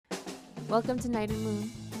Welcome to Night and Moon.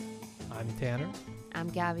 I'm Tanner, I'm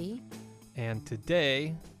Gabby. and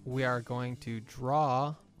today we are going to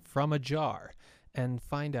draw from a jar and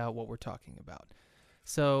find out what we're talking about.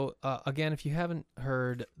 So, again, if you haven't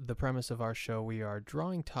heard the premise of our show, we are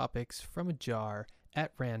drawing topics from a jar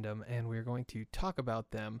at random, and we're going to talk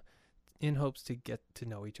about them in hopes to get to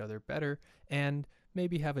know each other better and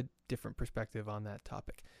maybe have a different perspective on that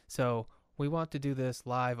topic. So, we want to do this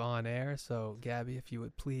live on air, so Gabby, if you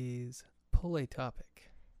would please pull a topic.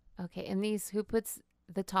 Okay, and who puts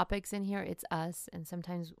the topics in here? It's us, and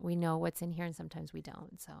sometimes we know what's in here and sometimes we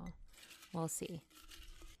don't, so we'll see.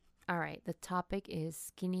 All right, the topic is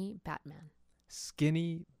Skinny Batman.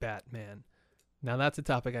 Skinny Batman. Now that's a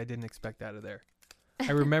topic I didn't expect out of there.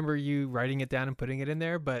 I remember you writing it down and putting it in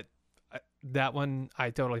there, but that one I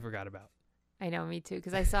totally forgot about. I know, me too,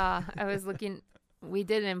 because I was looking, we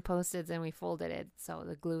did it in Post-its and we folded it, so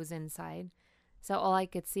the glue's inside. So all I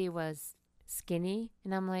could see was skinny,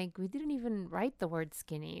 and I'm like, we didn't even write the word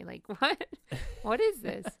skinny. Like, what? What is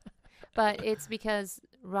this? But it's because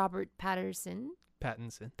Robert Pattinson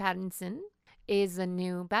is a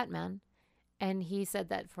new Batman, and he said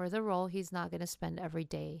that for the role, he's not going to spend every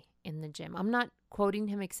day in the gym. I'm not quoting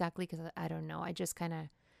him exactly because I don't know. I just kind of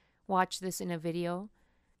watched this in a video.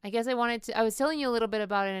 I guess I was telling you a little bit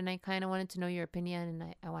about it, and I kind of wanted to know your opinion,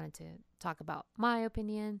 and I wanted to talk about my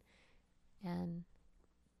opinion and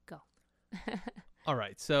go. All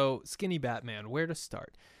right, so Skinny Batman, where to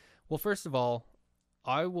start? Well, first of all,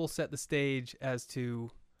 I will set the stage as to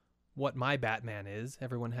what my Batman is.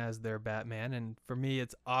 Everyone has their Batman, and for me,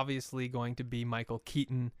 it's obviously going to be Michael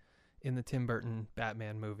Keaton in the Tim Burton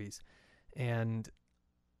Batman movies. And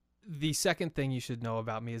the second thing you should know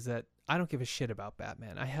about me is that I don't give a shit about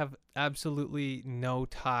Batman. I have absolutely no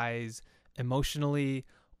ties emotionally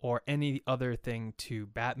or any other thing to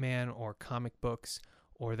Batman or comic books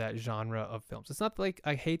or that genre of films. It's not like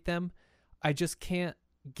I hate them. I just can't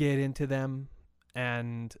get into them,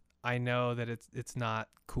 and I know that it's not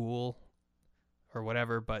cool or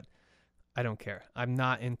whatever, but I don't care. I'm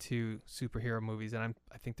not into superhero movies, and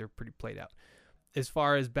I think they're pretty played out. As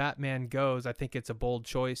far as Batman goes, I think it's a bold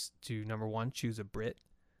choice to, number one, choose a Brit.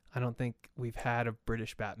 I don't think we've had a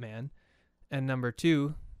British Batman. And number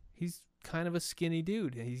two, he's kind of a skinny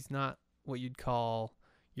dude. He's not what you'd call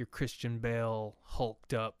your Christian Bale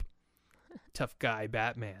hulked up tough guy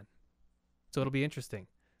Batman. So it'll be interesting.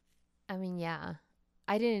 I mean, yeah.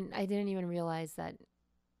 I didn't even realize that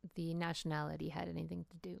the nationality had anything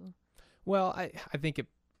to do. Well, I think it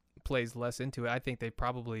plays less into it. I think they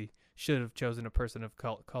probably should have chosen a person of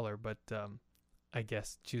color, but I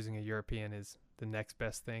guess choosing a European is the next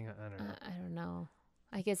best thing. I don't know. I don't know.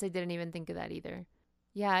 I guess I didn't even think of that either.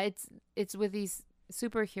 Yeah, it's with these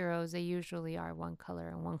superheroes, they usually are one color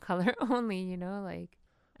and one color only, you know, like.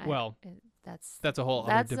 That's a whole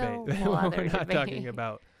other debate. We're not talking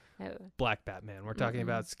about Black Batman. We're talking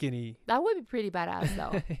about skinny. That would be pretty badass,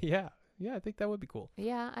 though. Yeah, I think that would be cool.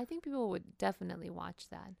 Yeah, I think people would definitely watch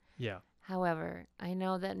that. Yeah. However, I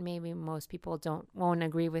know that maybe most people won't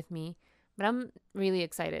agree with me, but I'm really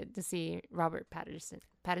excited to see Robert Pattinson.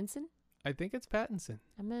 Pattinson? I think it's Pattinson.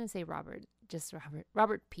 I'm gonna say Robert, just Robert.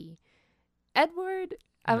 Robert P. Edward.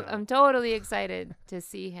 No. I'm totally excited to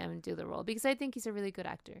see him do the role because I think he's a really good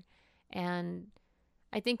actor, and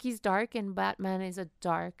I think he's dark, and Batman is a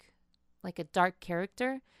dark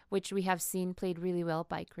character, which we have seen played really well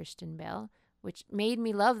by Christian Bale, which made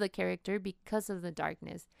me love the character because of the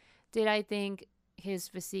darkness. Did I think his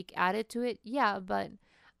physique added to it? Yeah, but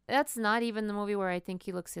that's not even the movie where I think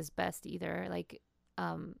he looks his best either. Like,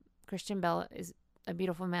 Christian Bale is a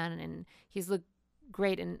beautiful man, and he's looked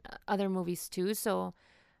great in other movies too. So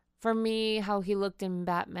for me, how he looked in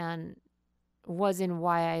Batman wasn't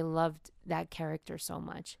why I loved that character so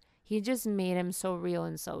much. He just made him so real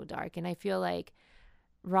and so dark. And I feel like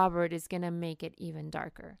Robert is going to make it even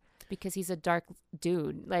darker because he's a dark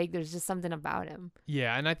dude. Like, there's just something about him.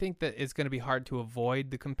 Yeah, and I think that it's going to be hard to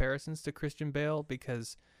avoid the comparisons to Christian Bale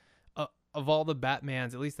because of all the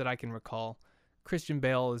Batmans, at least that I can recall, Christian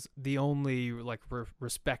Bale is the only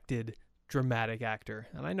respected dramatic actor.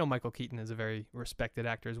 And I know Michael Keaton is a very respected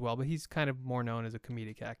actor as well, but he's kind of more known as a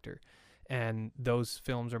comedic actor. And those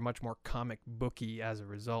films are much more comic booky as a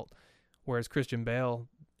result. Whereas Christian Bale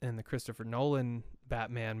and the Christopher Nolan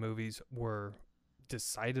Batman movies were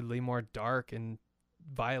decidedly more dark and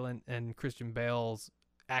violent, and Christian Bale's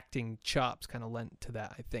acting chops kind of lent to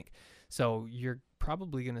that, I think. So you're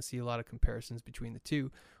probably going to see a lot of comparisons between the two,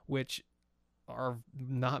 which are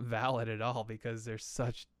not valid at all because there's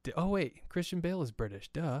such... Oh, wait, Christian Bale is British,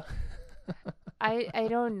 duh. I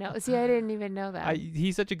don't know. See, I didn't even know that.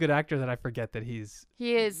 He's such a good actor that I forget that He is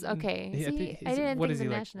okay. See, I didn't what think is the he,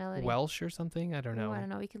 like, nationality. Welsh or something? I don't Oh, know. I don't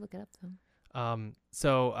know. We could look it up though.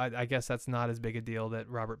 So I guess that's not as big a deal that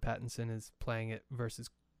Robert Pattinson is playing it versus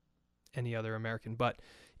any other American. But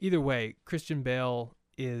either way, Christian Bale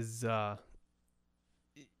is a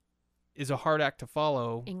hard act to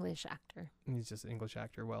follow. English actor. He's just an English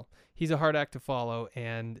actor. Well, he's a hard act to follow,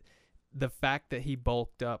 and the fact that he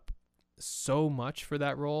bulked up so much for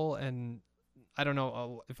that role, and I don't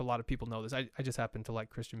know if a lot of people know this. I just happen to like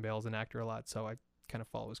Christian Bale as an actor a lot, so I kind of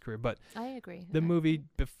follow his career. But I agree. the movie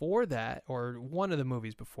before that, or one of the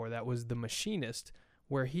movies before that, was The Machinist,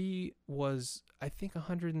 where he was, I think,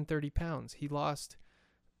 130 pounds. He lost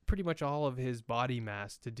pretty much all of his body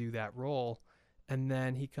mass to do that role, and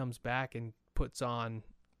then he comes back and puts on,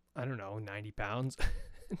 I don't know, 90 pounds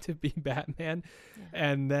to be Batman,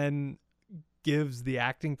 and then gives the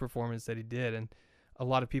acting performance that he did. And a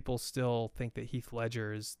lot of people still think that Heath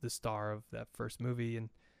Ledger is the star of that first movie, and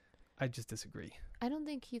I just disagree. I don't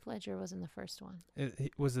think Heath Ledger was in the first one.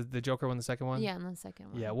 Was it the Joker one, the second one? Yeah, in the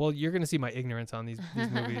second one. Yeah, well, you're going to see my ignorance on these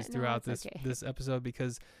movies throughout this episode,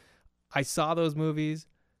 because I saw those movies.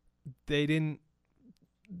 They didn't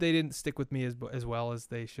stick with me as well as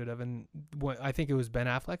they should have. And I think it was Ben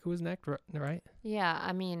Affleck who was next, right? Yeah,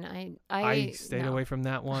 I mean, I stayed away from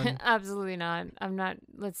that one. Absolutely not. I'm not.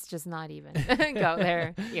 Let's just not even go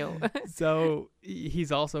there. Ew. So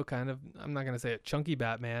he's also kind of, I'm not going to say a chunky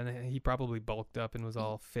Batman. He probably bulked up and was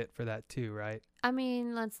all fit for that too, right? I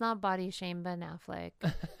mean, let's not body shame Ben Affleck.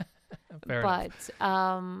 Fair enough.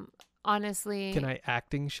 But honestly, can I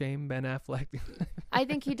acting shame Ben Affleck? I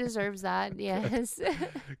think he deserves that. Yes.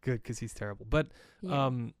 Good, because he's terrible. But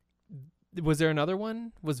was there another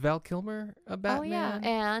one? Was Val Kilmer a Batman? Oh yeah,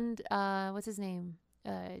 and what's his name?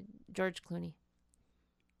 George Clooney.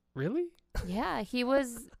 Really? Yeah,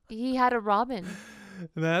 he had a Robin.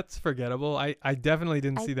 That's forgettable. I definitely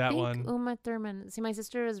didn't see that one. Uma Thurman. See, my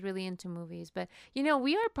sister is really into movies, but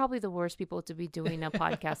we are probably the worst people to be doing a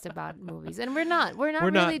podcast about movies, and we're not. We're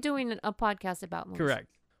not really doing a podcast about movies. Correct.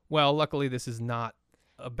 Well, luckily, this is not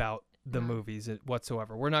about the movies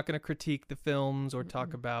whatsoever. We're not going to critique the films or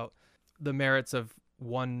talk about the merits of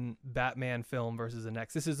one Batman film versus the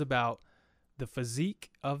next. This is about the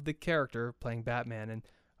physique of the character playing Batman, and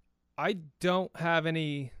I don't have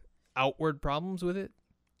any outward problems with it.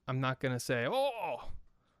 I'm not going to say, oh,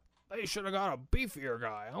 they should have got a beefier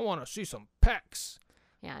guy. I want to see some pecs.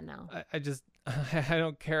 Yeah, no. I just, I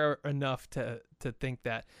don't care enough to think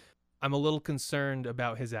that. I'm a little concerned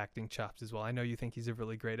about his acting chops as well. I know you think he's a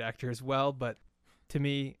really great actor as well, but to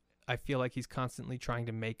me, I feel like he's constantly trying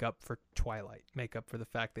to make up for Twilight, make up for the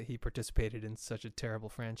fact that he participated in such a terrible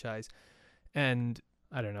franchise. And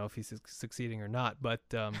I don't know if he's succeeding or not, but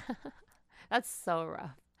that's so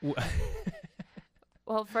rough.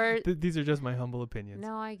 Well, these are just my humble opinions.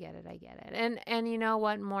 No, I get it. And you know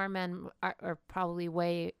what? More men are probably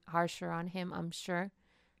way harsher on him, I'm sure.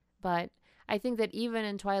 But I think that even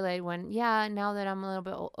in Twilight, now that I'm a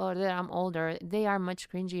little bit that I'm older, they are much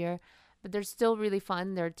cringier, but they're still really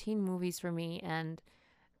fun. They're teen movies for me. And,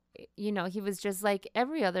 he was just like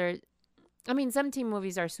every other. I mean, some teen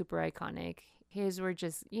movies are super iconic. His were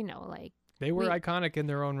just, like. They were iconic in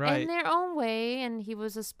their own right. In their own way. And he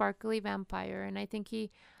was a sparkly vampire. And I think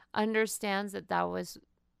he understands that was,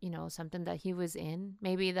 something that he was in.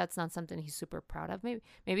 Maybe that's not something he's super proud of.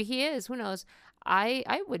 Maybe he is. Who knows?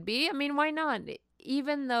 I would be. I mean, why not?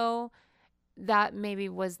 Even though that maybe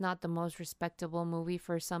was not the most respectable movie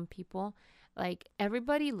for some people, like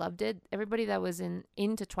everybody loved it. Everybody that was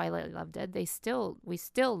into Twilight loved it. We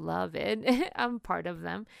still love it. I'm part of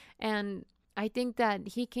them. And I think that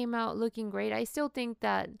he came out looking great. I still think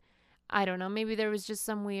that, I don't know, maybe there was just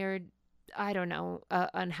some weird, I don't know,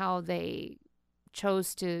 on how they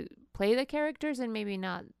chose to play the characters, and maybe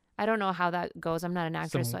not. I don't know how that goes. I'm not an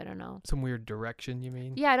actress, so I don't know. Some weird direction, you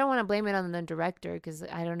mean? Yeah, I don't want to blame it on the director because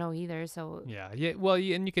I don't know either. So yeah. Well,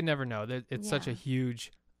 and you can never know. It's such a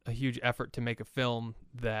huge effort to make a film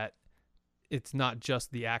that it's not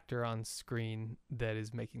just the actor on screen that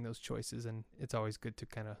is making those choices, and it's always good to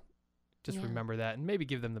kind of just remember that and maybe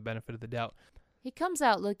give them the benefit of the doubt. He comes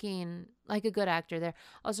out looking like a good actor there.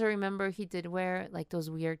 Also, remember he did wear like those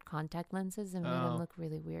weird contact lenses and made him look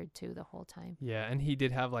really weird too the whole time. Yeah, and he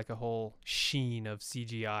did have like a whole sheen of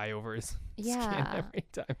CGI over his skin every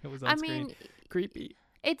time it was on screen. Mean, creepy.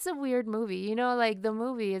 It's a weird movie. Like the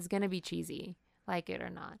movie is going to be cheesy, like it or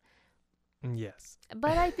not. Yes.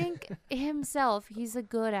 But I think himself, he's a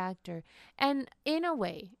good actor. And in a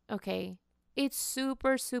way, okay, it's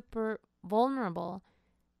super, super vulnerable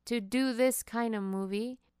to do this kind of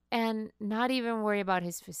movie and not even worry about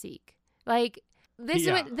his physique. Like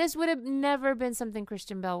Yeah. this would have never been something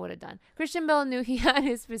Christian Bale would have done. Christian Bale knew he had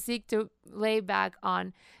his physique to lay back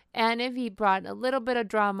on, and if he brought a little bit of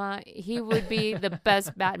drama, he would be the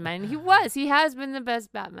best Batman. He has been the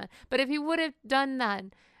best Batman. But if he would have done that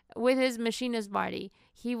with his machinist body,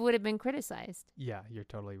 he would have been criticized. Yeah, you're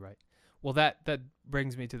totally right. Well, that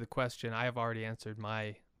brings me to the question. I have already answered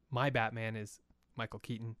my Batman is Michael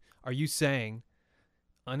Keaton. Are you saying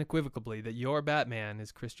unequivocally that your Batman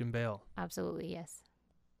is Christian Bale? Absolutely, yes.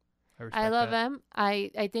 I respect I love that. him.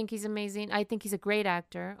 I think he's amazing. I think he's a great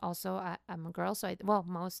actor. Also, I'm a girl, so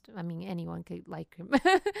anyone could like him.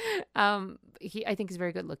 I think he's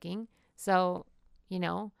very good looking. So,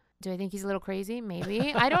 do I think he's a little crazy?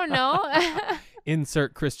 Maybe. I don't know.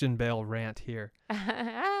 Insert Christian Bale rant here.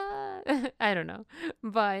 I don't know.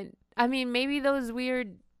 But I mean, maybe those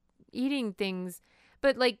weird eating things.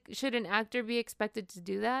 But like, should an actor be expected to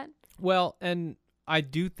do that? Well, and I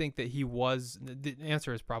do think that he was. The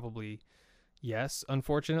answer is probably yes,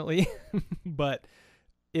 unfortunately. But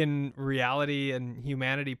in reality and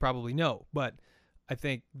humanity, probably no. But I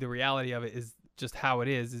think the reality of it is just how it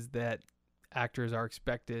is that actors are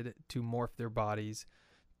expected to morph their bodies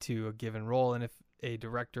to a given role. And if a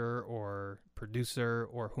director or producer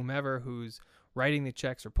or whomever who's writing the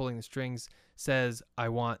checks or pulling the strings says, I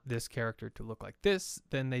want this character to look like this,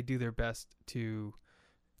 then they do their best to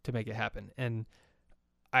make it happen. And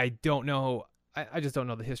I don't know, I just don't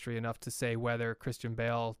know the history enough to say whether Christian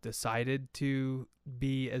Bale decided to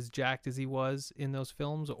be as jacked as he was in those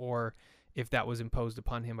films or if that was imposed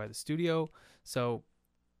upon him by the studio. So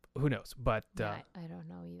who knows? But I don't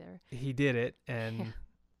know either. He did it. And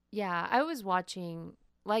yeah, I was watching,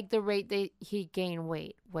 like, the rate that he gained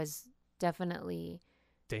weight was definitely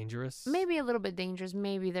dangerous. Maybe a little bit dangerous.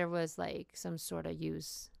 Maybe there was like some sort of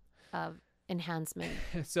use of enhancement.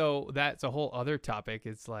 So that's a whole other topic.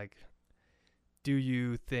 It's like, do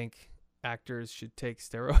you think actors should take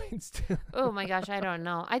steroids? Oh my gosh, I don't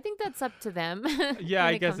know. I think that's up to them. Yeah,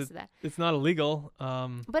 I guess it's not illegal.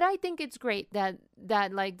 But I think it's great that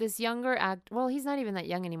like this younger well, he's not even that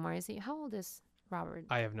young anymore, is he? How old is Robert?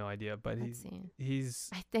 I have no idea, but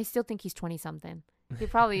he's I still think he's 20 something. He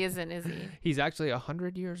probably isn't, is he? He's actually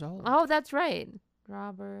 100 years old. Oh, that's right.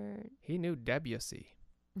 Robert. He knew Debussy.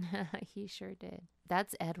 He sure did.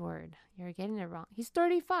 That's Edward. You're getting it wrong. He's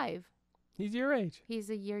 35. He's your age. He's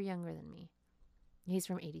a year younger than me. He's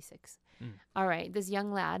from 86. All right, this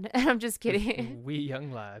young lad. I'm just kidding. Wee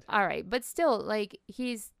young lad. All right, but still, like,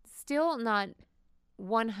 he's still not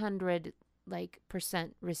 100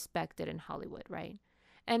 percent respected in Hollywood, right?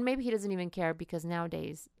 And maybe he doesn't even care because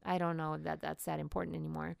nowadays, I don't know that that's that important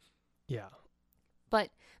anymore. Yeah.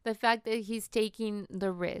 But the fact that he's taking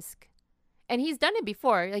the risk, and he's done it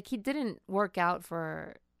before, like he didn't work out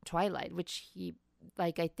for Twilight, which he,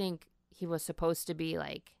 like, I think he was supposed to be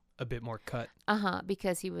like a bit more cut.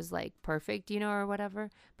 Because he was like perfect, or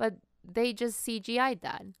whatever. But they just CGI'd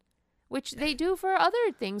that, which they do for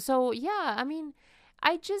other things. So yeah, I mean,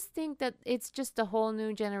 I just think that it's just a whole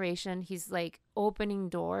new generation. He's like opening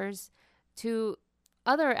doors to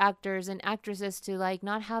other actors and actresses to like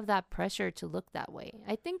not have that pressure to look that way.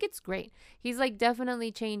 I think it's great. He's like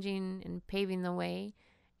definitely changing and paving the way.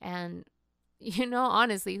 And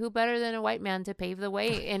honestly, who better than a white man to pave the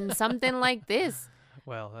way in something like this?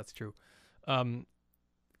 Well, that's true.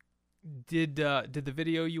 Did the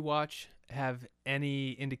video you watch have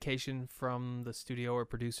any indication from the studio or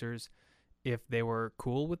producers if they were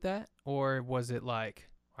cool with that, or was it like,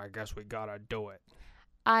 I guess we gotta do it?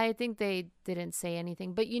 I think they didn't say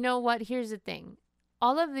anything. But you know what? Here's the thing.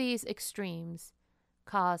 All of these extremes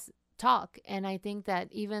cause talk. And I think that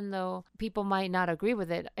even though people might not agree with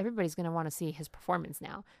it, everybody's going to want to see his performance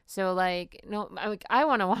now. So like, no, I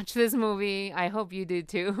want to watch this movie. I hope you do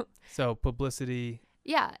too. So publicity.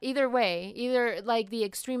 Yeah. Either way, either like the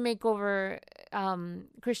extreme makeover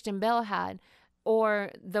Christian Bale had, or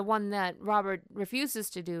the one that Robert refuses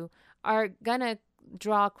to do, are going to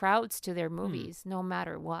draw crowds to their movies no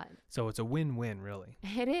matter what. So it's a win-win, really.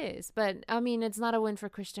 It is. But I mean, it's not a win for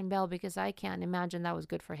Christian Bale because I can't imagine that was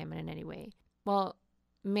good for him in any way. Well,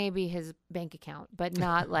 maybe his bank account, but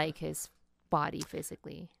not like his body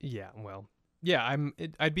physically. Yeah, well, yeah,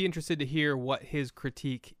 I'd be interested to hear what his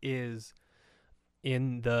critique is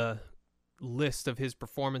in the list of his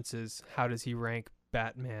performances. How does he rank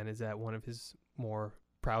Batman? Is that one of his more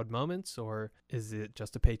proud moments, or is it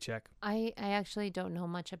just a paycheck? I actually don't know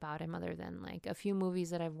much about him other than like a few movies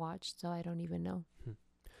that I've watched, so I don't even know.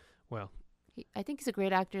 Well, I think he's a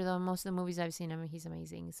great actor, though. Most of the movies I've seen him, he's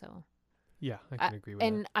amazing. So yeah, I can agree with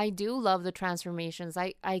and that. I do love the transformations.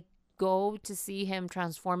 I go to see him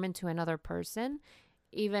transform into another person,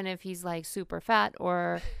 even if he's like super fat,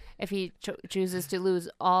 or if he chooses to lose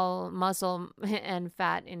all muscle and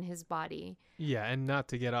fat in his body. Yeah, and not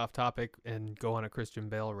to get off topic and go on a Christian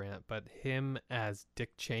Bale rant, but him as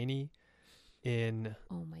Dick Cheney in,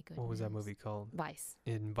 Oh my goodness. what was that movie called? Vice.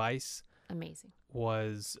 In Vice. Amazing.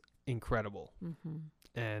 Was incredible. Mm-hmm.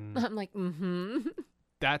 And I'm like,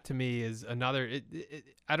 that to me is another,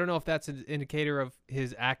 I don't know if that's an indicator of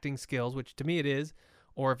his acting skills, which to me it is,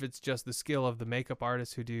 or if it's just the skill of the makeup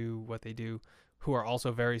artists who do what they do, who are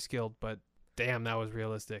also very skilled, but damn, that was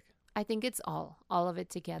realistic. I think it's all of it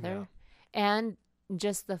together. Yeah. And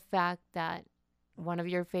just the fact that one of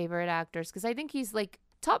your favorite actors, because I think he's like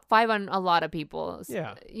top 5 on a lot of people's.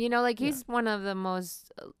 Yeah. You know, like he's one of the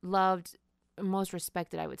most loved, most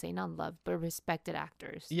respected, I would say, not loved, but respected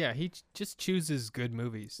actors. Yeah, he just chooses good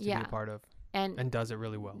movies to be a part of. And does it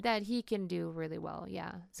really well. That he can do really well,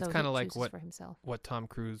 yeah. So it's kind of like for himself. What Tom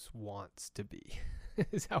Cruise wants to be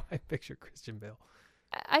is how I picture Christian Bale.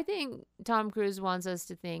 I think Tom Cruise wants us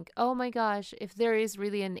to think, oh my gosh, if there is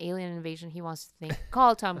really an alien invasion, he wants to think,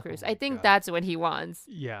 call Tom Cruise. I think that's what he wants.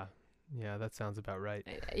 Yeah. Yeah, that sounds about right.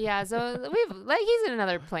 Yeah, so he's in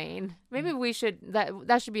another plane. Maybe we should,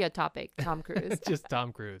 that should be a topic, Tom Cruise. Just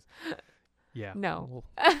Tom Cruise. Yeah. No.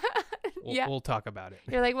 We'll talk about it.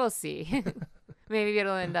 You're like, we'll see. Maybe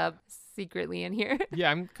it'll end up secretly in here.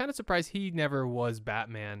 Yeah, I'm kind of surprised he never was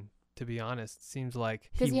Batman, to be honest. Seems like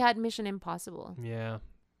because he had Mission Impossible. Yeah.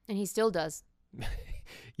 And he still does.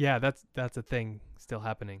 Yeah, that's a thing still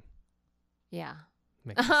happening. Yeah.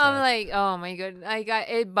 I'm like, oh my goodness,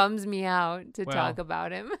 it bums me out to talk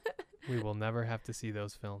about him. We will never have to see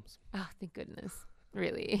those films. Oh, thank goodness.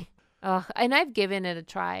 Really. Oh, and I've given it a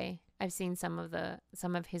try. I've seen some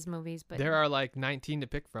of his movies, but there are like 19 to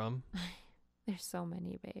pick from. There's so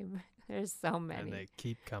many, babe. There's so many. And they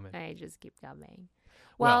keep coming. I just keep coming.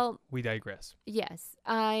 Well, we digress. Yes.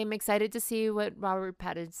 I'm excited to see what Robert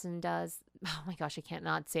Pattinson does. Oh my gosh, I can't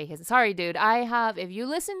not say his. Sorry, dude. If you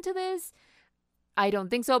listen to this, I don't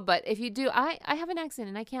think so, but if you do, I have an accent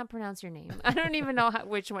and I can't pronounce your name. I don't even know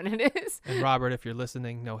which one it is. And Robert, if you're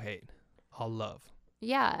listening, no hate. All love.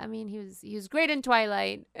 Yeah, I mean, he was great in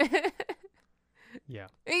Twilight. Yeah.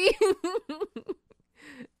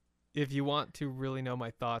 If you want to really know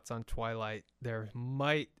my thoughts on Twilight, there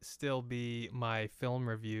might still be my film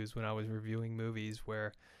reviews when I was reviewing movies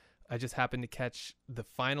where I just happened to catch the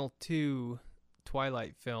final 2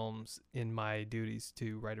 Twilight films in my duties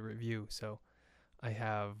to write a review. So I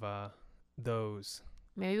have those.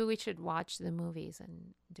 Maybe we should watch the movies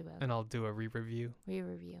and do it. And I'll do a re-review.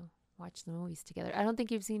 Watch the movies together. I don't think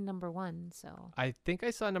you've seen number 1, so. I think I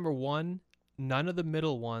saw number 1, none of the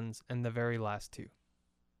middle ones, and the very last 2.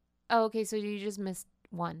 Oh, okay, so you just missed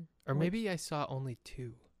 1. Or maybe I saw only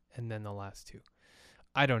 2 and then the last 2.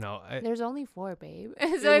 I don't know. There's only 4, babe.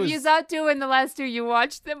 So if you saw 2 and the last 2, you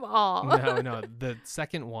watched them all. No. The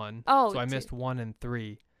second one. Oh, so I missed 1 and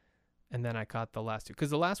 3. And then I caught the last 2. Because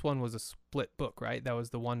the last one was a split book, right? That was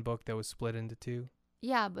the one book that was split into 2.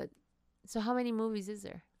 Yeah, but so how many movies is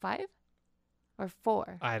there? 5? Or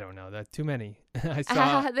 4? I don't know. That's too many. I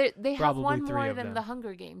saw they have one more than the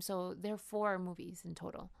Hunger Games. So there are 4 movies in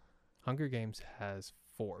total. Hunger Games has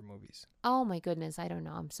 4 movies. Oh my goodness. I don't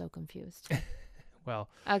know. I'm so confused. Well.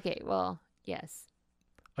 Okay. Well, yes.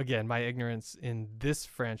 Again, my ignorance in this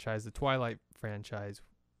franchise, the Twilight franchise,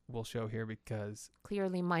 will show here because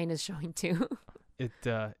clearly mine is showing too.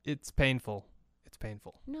 It's painful. It's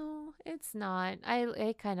painful. No, it's not.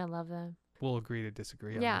 I kind of love them. We'll agree to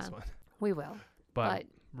disagree on this one. We will. But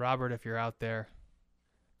Robert, if you're out there,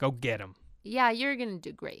 go get him. Yeah, you're gonna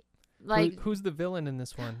do great. Like who's the villain in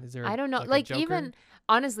this one? Is there? I don't know. Like even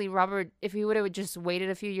honestly, Robert, if he would have just waited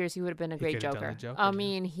a few years, he would have been a great Joker. I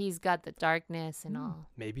mean, he's got the darkness and all.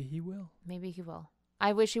 Maybe he will.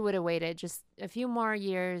 I wish he would have waited just a few more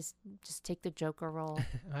years. Just take the Joker role.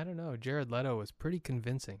 I don't know. Jared Leto was pretty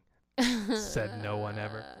convincing. Said no one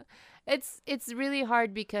ever. It's really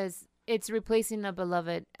hard because it's replacing a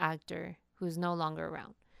beloved actor who's no longer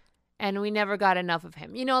around. And we never got enough of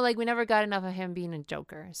him. You know, like we never got enough of him being a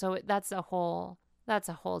Joker. So that's a whole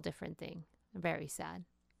different thing. Very sad.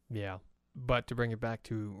 Yeah. But to bring it back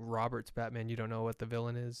to Robert's Batman, you don't know what the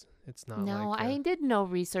villain is? It's not No, I did no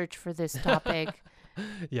research for this topic.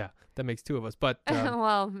 Yeah, that makes 2 of us. But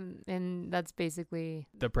well, and that's basically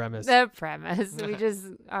the premise. We just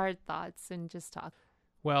our thoughts and just talk.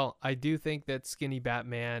 Well, I do think that Skinny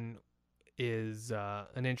Batman is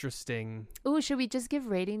an interesting. Ooh, should we just give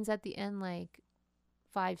ratings at the end, like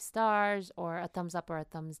 5 stars or a thumbs up or a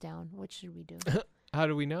thumbs down? What should we do? How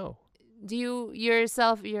do we know? Do you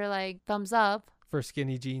yourself? You're like thumbs up. For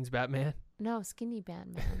Skinny Jeans Batman? No, skinny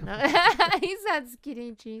Batman. No. He's not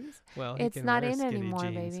skinny jeans. Well, he It's can not wear in skinny anymore,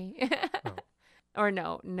 jeans. baby. Oh. Or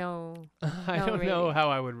no. I No don't know rating. how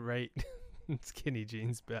I would rate Skinny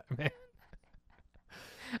Jeans Batman.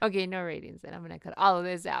 Okay, no ratings. Then I'm gonna cut all of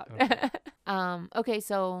this out. Okay. Okay,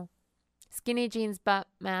 so skinny jeans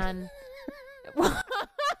Batman. You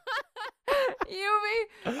made.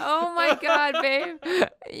 Oh my God, babe.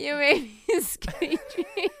 You made me skinny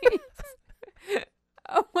jeans.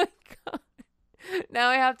 Oh my God. Now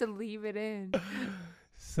I have to leave it in.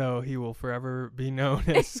 So he will forever be known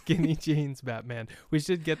as Skinny Jeans Batman. We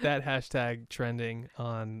should get that hashtag trending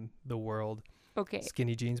on the world. Okay.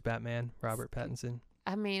 Skinny Jeans Batman, Robert Pattinson.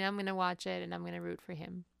 I mean, I'm gonna watch it and I'm gonna root for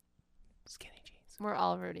him. Skinny Jeans. We're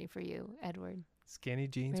all rooting for you, Edward. Skinny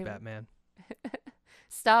Jeans Babe. Batman.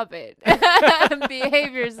 Stop it.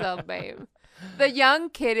 Behave yourself, babe. The young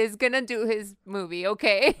kid is gonna do his movie,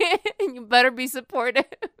 okay? You better be supportive.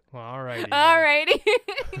 Well, alrighty.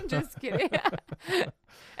 Alrighty. Just kidding.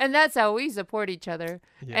 And that's how we support each other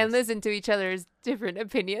Yes. and listen to each other's different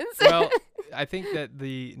opinions. Well, I think that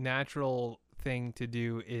the natural thing to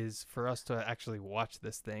do is for us to actually watch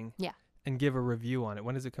this thing. Yeah. And give a review on it.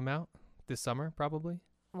 When does it come out? This summer, probably?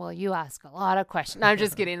 Well, you ask a lot of questions. No, I'm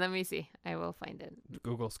just kidding. Let me see. I will find it.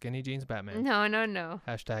 Google Skinny Jeans Batman. No.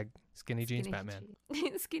 Hashtag Skinny Jeans Batman.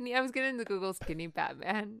 Skinny. I was going to Google skinny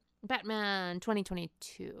Batman. Batman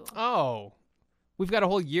 2022. Oh, we've got a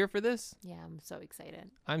whole year for this? Yeah, I'm so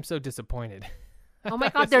excited. I'm so disappointed. Oh my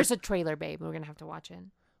God, there's a trailer, babe. We're going to have to watch it.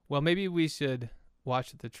 Well, maybe we should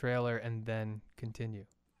watch the trailer and then continue.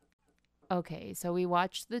 Okay, so we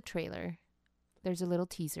watched the trailer. There's a little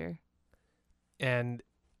teaser. And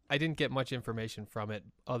I didn't get much information from it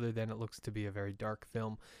other than it looks to be a very dark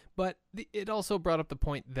film. But it also brought up the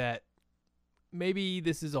point that maybe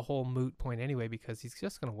this is a whole moot point anyway because he's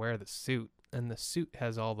just going to wear the suit. And the suit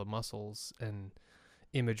has all the muscles and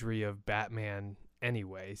imagery of Batman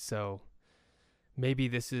anyway. So maybe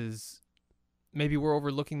maybe we're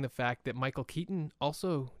overlooking the fact that Michael Keaton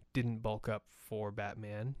also didn't bulk up for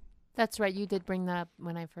Batman. That's right. You did bring that up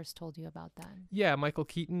when I first told you about that. Yeah, Michael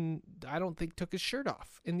Keaton, I don't think took his shirt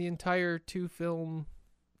off in the entire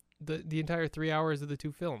the entire 3 hours of the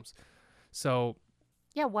two films. So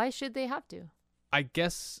Yeah, why should they have to? I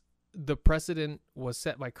guess the precedent was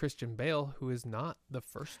set by Christian Bale, who is not the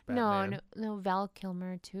first Batman. No, Val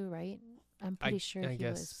Kilmer too, right? I'm pretty sure he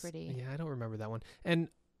was pretty. Yeah, I don't remember that one. And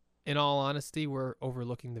in all honesty, we're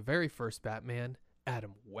overlooking the very first Batman,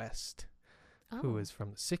 Adam West, who is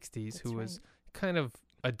from the 60s, who was kind of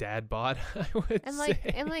a dad bod, I would say.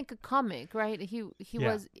 And like a comic, right? He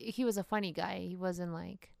was a funny guy. He wasn't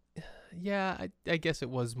like. Yeah, I guess it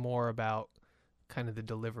was more about kind of the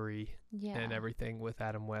delivery Yeah. and everything with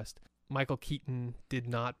Adam West. Michael Keaton did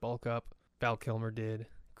not bulk up. Val Kilmer did.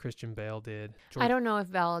 Christian Bale did. I don't know if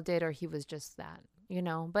Val did or he was just that,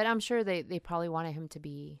 but I'm sure they probably wanted him to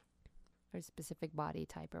be a specific body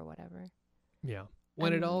type or whatever. Yeah.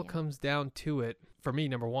 When it all comes down to it, for me,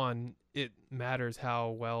 number one, it matters how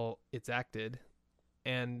well it's acted.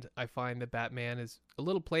 And I find that Batman is a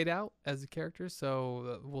little played out as a character,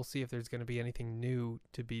 so we'll see if there's going to be anything new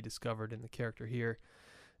to be discovered in the character here.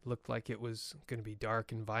 It looked like it was going to be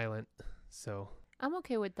dark and violent, so I'm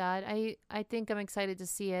okay with that. I think I'm excited to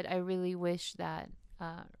see it. I really wish that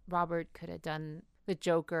Robert could have done the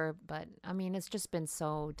Joker, but I mean, it's just been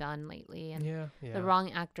so done lately, and the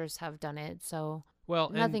wrong actors have done it. So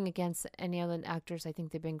nothing against any other actors. I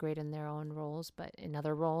think they've been great in their own roles, but in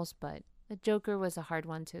other roles, but the Joker was a hard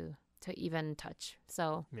one to even touch.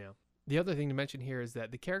 So yeah. The other thing to mention here is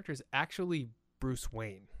that the character is actually Bruce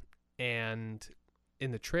Wayne, and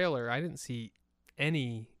in the trailer, I didn't see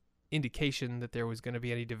any indication that there was going to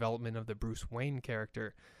be any development of the Bruce Wayne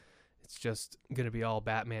character. It's just going to be all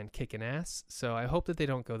Batman kicking ass. So I hope that they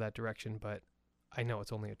don't go that direction, but I know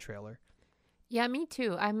it's only a trailer. Yeah, me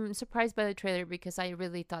too. I'm surprised by the trailer because I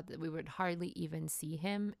really thought that we would hardly even see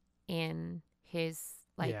him in his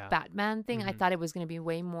Batman thing. Mm-hmm. I thought it was going to be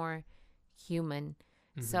way more human.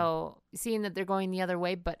 Mm-hmm. So seeing that they're going the other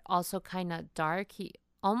way, but also kind of dark, he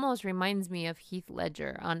almost reminds me of Heath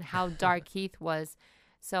Ledger on how dark Heath was.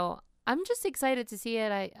 So I'm just excited to see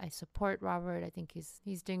it. I support Robert. I think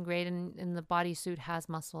he's doing great, and the bodysuit has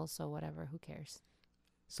muscles, so whatever, who cares?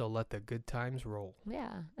 So let the good times roll.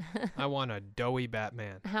 Yeah. I want a doughy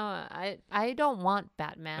Batman. I don't want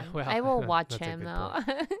Batman. Well, I will watch him though.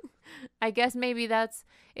 I guess maybe that's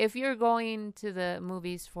if you're going to the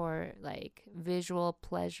movies for like visual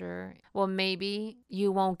pleasure. Well, maybe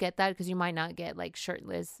you won't get that because you might not get like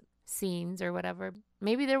shirtless scenes or whatever.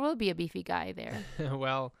 Maybe there will be a beefy guy there.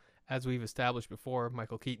 Well, as we've established before,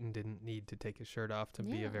 Michael Keaton didn't need to take his shirt off to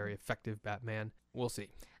be Yeah. a very effective Batman. We'll see.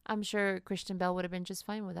 I'm sure Christian Bale would have been just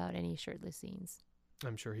fine without any shirtless scenes.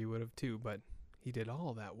 I'm sure he would have too, but he did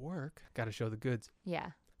all that work. Got to show the goods.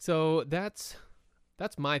 Yeah. So that's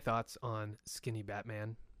my thoughts on Skinny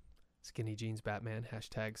Batman. Skinny Jeans Batman.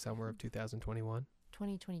 # summer of 2021.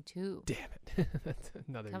 2022. Damn it. That's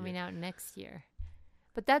another Coming year. out next year.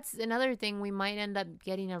 But that's another thing. We might end up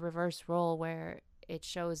getting a reverse role where it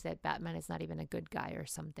shows that Batman is not even a good guy or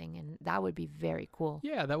something. And that would be very cool.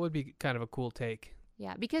 Yeah, that would be kind of a cool take.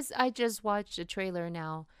 Yeah, because I just watched a trailer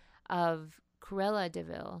now of Cruella de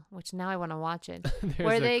Vil, which now I want to watch it. There's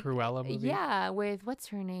Where a they- Cruella movie. Yeah, with what's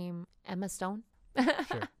her name? Emma Stone.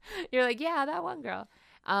 Sure. You're like, yeah, that one girl.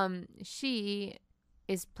 She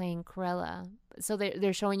is playing Cruella. So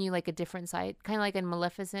they're showing you like a different side, kind of like in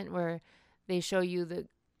Maleficent, where they show you the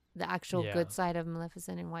actual Yeah. good side of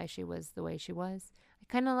Maleficent and why she was the way she was. I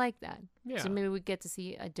kind of like that. Yeah. So maybe we get to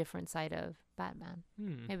see a different side of Batman.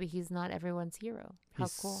 Maybe he's not everyone's hero. How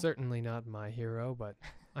He's cool. certainly not my hero, but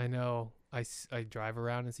I know I drive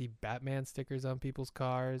around and see Batman stickers on people's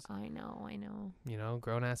cars. I know. You know,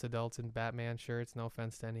 grown-ass adults in Batman shirts. No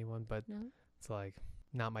offense to anyone, but No? it's like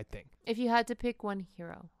not my thing. If you had to pick one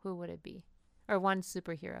hero, who would it be? Or one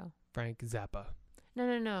superhero? Frank Zappa.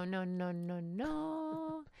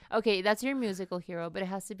 No. Okay, that's your musical hero, but it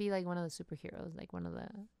has to be like one of the superheroes, like one of the.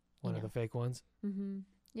 One of the fake ones. Mm-hmm.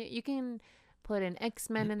 You can put an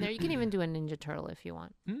X-Men in there. You can even do a Ninja Turtle if you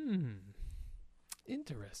want.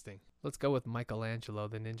 Interesting. Let's go with Michelangelo,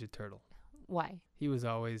 the Ninja Turtle. Why? He was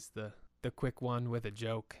always the quick one with a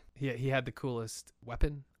joke. He had the coolest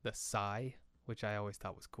weapon, the sai, which I always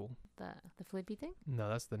thought was cool. The flippy thing? No,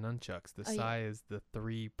 that's the nunchucks. The Oh, yeah. sai is the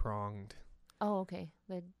 3-pronged. Oh, okay.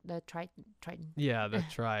 The Triton. Yeah, the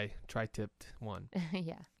tri-tipped one.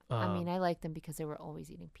 Yeah. I mean, I like them because they were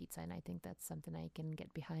always eating pizza, and I think that's something I can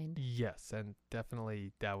get behind. Yes, and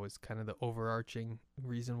definitely that was kind of the overarching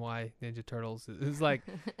reason why Ninja Turtles is like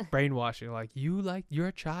brainwashing. Like, you're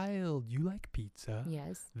a child, you like pizza.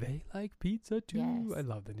 Yes. They like pizza too. Yes. I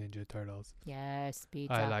love the Ninja Turtles. Yes,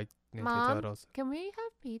 pizza. I like Ninja Mom? Turtles. Can we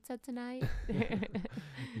have pizza tonight?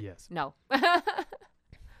 Yes. No.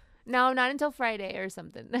 No, not until Friday or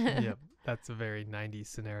something. Yep. That's a very 90s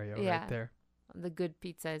scenario Yeah. right there. The good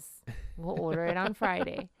pizzas. We'll order it on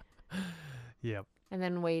Friday. Yep. And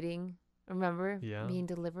then waiting. Remember? Yeah. Being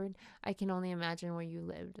delivered. I can only imagine where you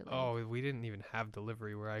lived. Like, Oh, we didn't even have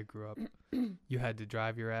delivery where I grew up. You had to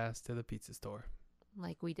drive your ass to the pizza store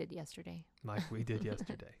like we did yesterday. like we did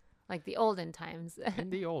yesterday. Like the olden times. In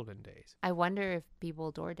the olden days. I wonder if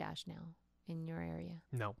people DoorDash now in your area.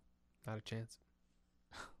 No, not a chance.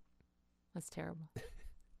 That's terrible.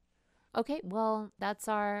 Okay, well, that's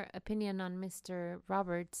our opinion on Mr.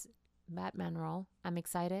 Robert's Batman role. I'm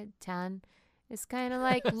excited. Tan is kind of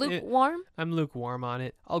like lukewarm. I'm lukewarm on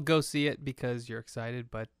it. I'll go see it because you're excited,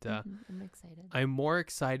 but I'm excited. I'm more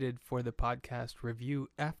excited for the podcast review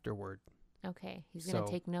afterward. Okay, he's going to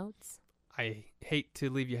So- take notes. I hate to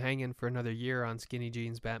leave you hanging for another year on Skinny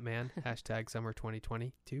Jeans Batman. # summer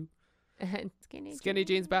 2022. Skinny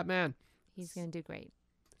Jeans Batman. He's going to do great.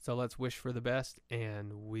 So let's wish for the best,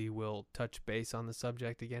 and we will touch base on the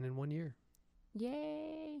subject again in 1 year.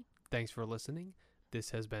 Yay. Thanks for listening. This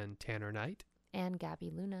has been Tanner Knight. And Gabby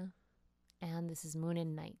Luna. And this is Moon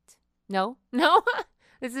and Night. No.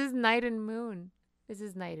 This is Night and Moon.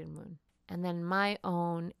 And then my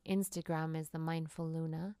own Instagram is The Mindful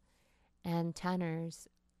Luna. And Tanner's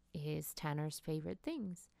is Tanner's Favorite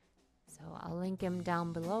Things. So I'll link him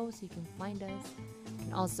down below so you can find us.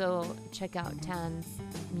 And also check out Tan's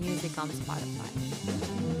music on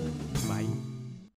Spotify. Bye.